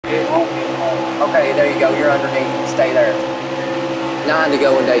Okay, there you go. You're underneath. Stay there. 9 to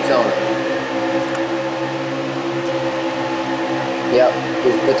go in Daytona. Yep.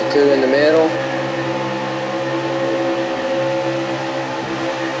 Just put the 2 in the middle.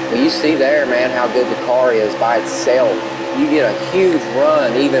 Well, you see there, man, how good the car is by itself. You get a huge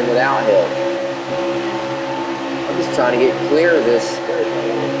run even without help. I'm just trying to get clear of this.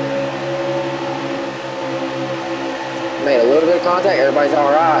 Made a little bit of contact. Everybody's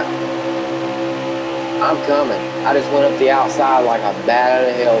all right. I'm coming. I just went up the outside like a bat out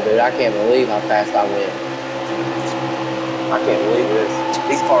of hell, dude. I can't believe how fast I went. I can't believe this.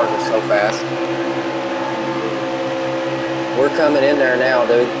 These cars are so fast. We're coming in there now,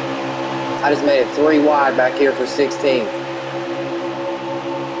 dude. I just made it 3 wide back here for 16.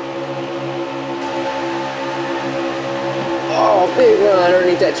 Oh, big run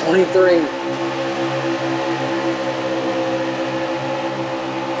underneath that 23.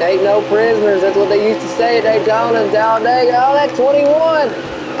 Take no prisoners. That's what they used to say at Daytona and Talladega. Oh, that's 21.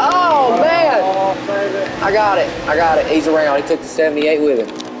 Oh, man. I got it. I got it. He's around. He took the 78 with him.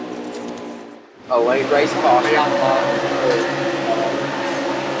 Oh, late race caution.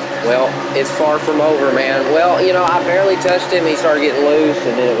 Well, it's far from over, man. Well, you know, I barely touched him. He started getting loose,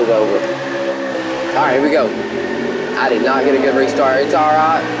 and then it was over. All right, here we go. I did not get a good restart. It's all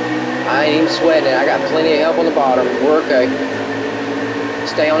right. I ain't even sweating it. I got plenty of help on the bottom. We're okay.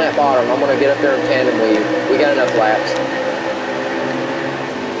 Stay on that bottom. I'm going to get up there in tandem with you. We got enough laps.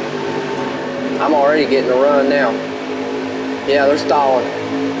 I'm already getting a run now. Yeah, they're stalling.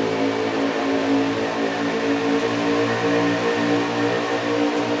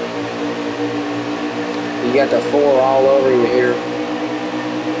 You got the 4 all over you here.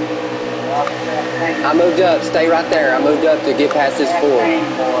 I moved up. Stay right there. I moved up to get past this 4.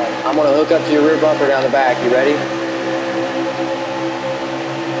 I'm going to hook up to your rear bumper down the back. You ready?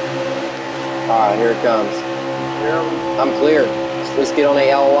 All right, here it comes. I'm clear. Let's get on the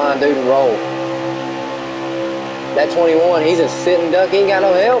yellow line, dude, and roll. That 21, he's a sitting duck. He ain't got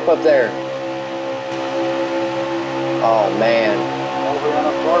no help up there. Oh, man.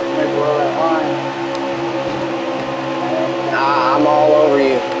 I'm all over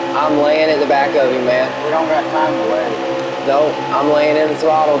you. I'm laying at the back of you, man. We don't got time to lay. No, I'm laying in the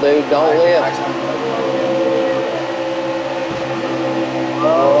throttle, dude. Don't lift.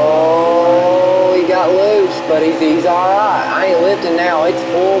 Oh, he got loose, but he's all right. I ain't lifting now. It's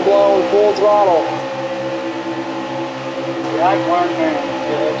full-blown, full throttle. You like learn, man.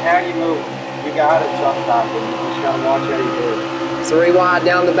 It's how you move. You got it sometimes, but you just got to watch how you do it. 3 wide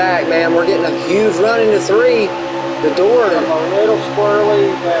down the back, man. We're getting a huge run into 3. The door. A little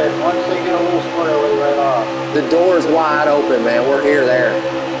squirrely, but once they get a little squirrely, right off. The door's wide open, man. We're here, there.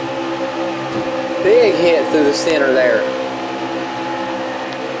 Big hit through the center there.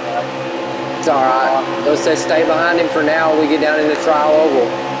 It's all right. They'll say stay behind him for now. We get down in the trial oval.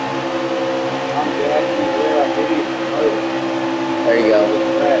 I'm glad to be there. I give you a There you go.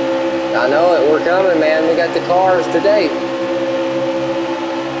 I know it. We're coming, man. We got the cars today.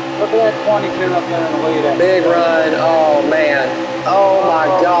 Look at that 22 up there in the lead. Big run. Oh, man. Oh, my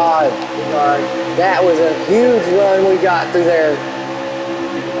God. That was a huge run we got through there.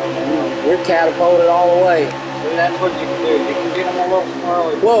 We're catapulted all the way. See, that's what you can do. You can get them a little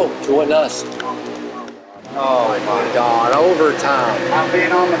squirrely. Whoa. Join us. Oh, my God. Overtime. I'm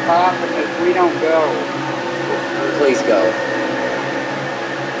being on the top, and if we don't go. Please go.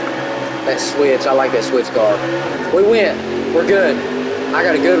 That switch. I like that switch car. We win. We're good. I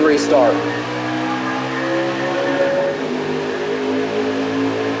got a good restart.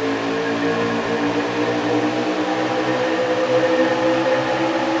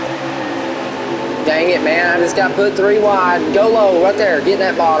 Dang it, man. I just got put 3 wide. Go low right there. Get in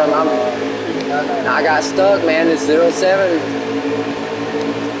that bottom. I got stuck, man. It's 07.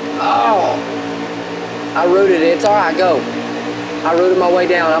 Oh. I rooted it. It's all right. Go. I rooted my way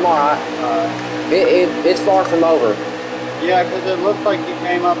down. I'm all right. It's far from over. Yeah, because it looked like you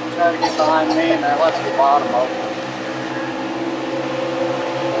came up and tried to get behind me, and that left the bottom open.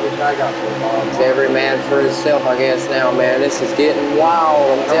 I wish I got to the bottom. It's every man for himself, I guess, now, man. This is getting wild,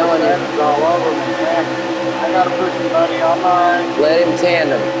 I'm telling you. It's all over me, man. I got to push him, buddy. I'm all right. Let him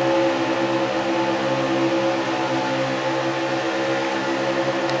tandem.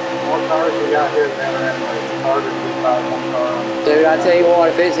 What cars we got here, man? It's harder to get by one car. Dude, I tell you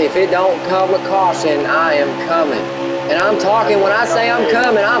what, if it don't come with caution, I am coming. And I'm talking, when I say I'm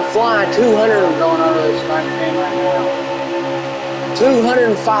coming, I'm flying 200. I'm going over this 19 right now.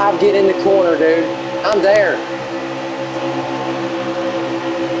 205 getting in the corner, dude. I'm there.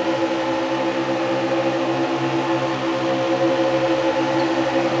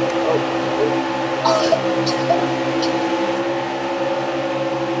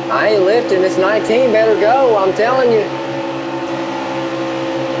 I ain't lifting. It's 19. Better go. I'm telling you.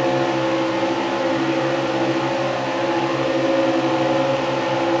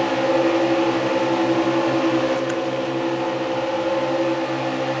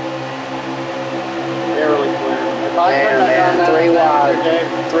 Barely clear. If I Man, couldn't have done that, 3 wide.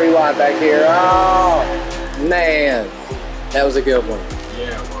 okay. 3 wide back here. Oh, man. That was a good one.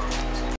 Yeah.